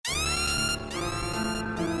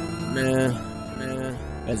Man,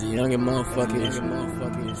 as a younger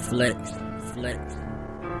motherfucker, flex.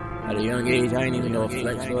 At a young age, I didn't even know what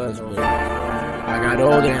flex was, but I got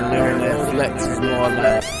older and learned that flex is more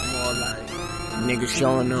like niggas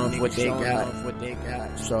showing off what they got.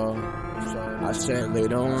 So I said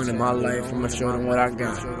later on in my life, I'ma show them what I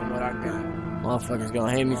got. Motherfuckers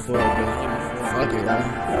gonna hate me for it, but fuck it,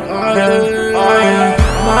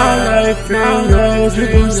 my life in yours, you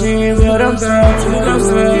gon' see what I'm about to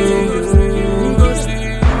say.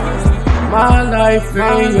 My life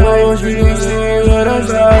in yours, you gon' see what I'm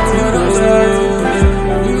about to say.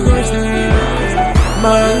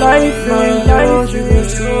 My life in yours, you gon'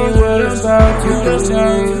 see what I'm about to say.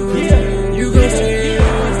 You gon' see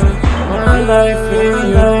my life in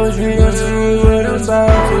yours, you gon' see what I'm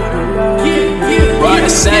about to do. Rod the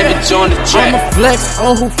Savage on the track. I'ma flex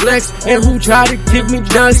on who flex and who try to give me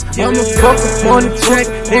dust. I'ma fuck up on the track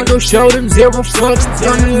and go show them zero fucks.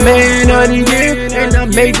 I'm the man of the year and I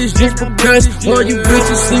made this just because all you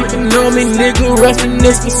bitches sleeping on me, nigga, resting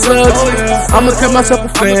this for slugs. I'ma cut myself a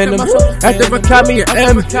phantom after I caught me an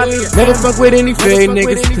M. Never fuck with any fake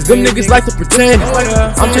niggas, cause them niggas like to pretend.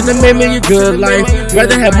 I'm trying to make me a good life,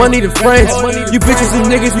 rather have money than friends. You bitches and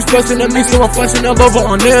niggas be fussing at me, so I'm fussing all over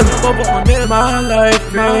on them. My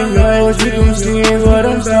life in yours, you gon' see what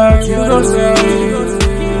I'm about to see.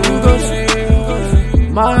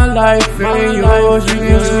 My life in yours, you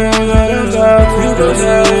gon' see what I'm about to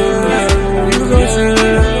see. You gon' see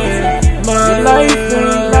my life in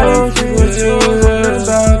yours, you gon' see what I'm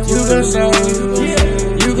about to see.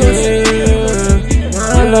 You gon' see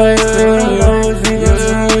my life in yours, you gon'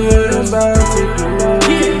 see what I'm about to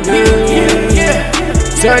do.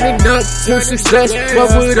 Turning up to success, but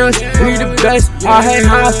with us, we the best. I had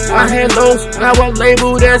highs, I had lows, now I'm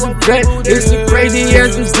labeled as a vet. It's a crazy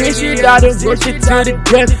ass position, I done rush it to the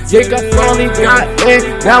death. Think I finally got it,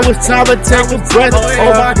 now it's time to take a breath.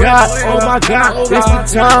 Oh my God, it's the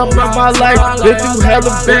time of my life. Been through hell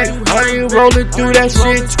and back, I ain't rolling through that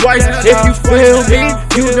shit twice. If you feel me,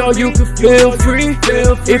 you know you can feel free.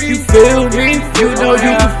 If you feel me, you know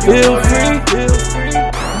you can feel free.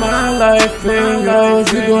 My life in yours,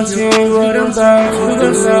 you gon' see what I'm about to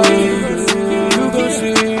see. You gon'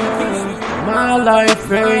 see my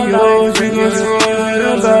life in yours, you gon' see what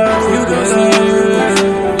I'm about to see.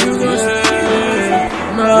 You gon' see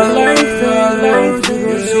my life in yours, you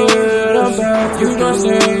gon' see what I'm about to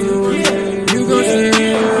see. You gon'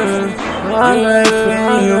 see my life.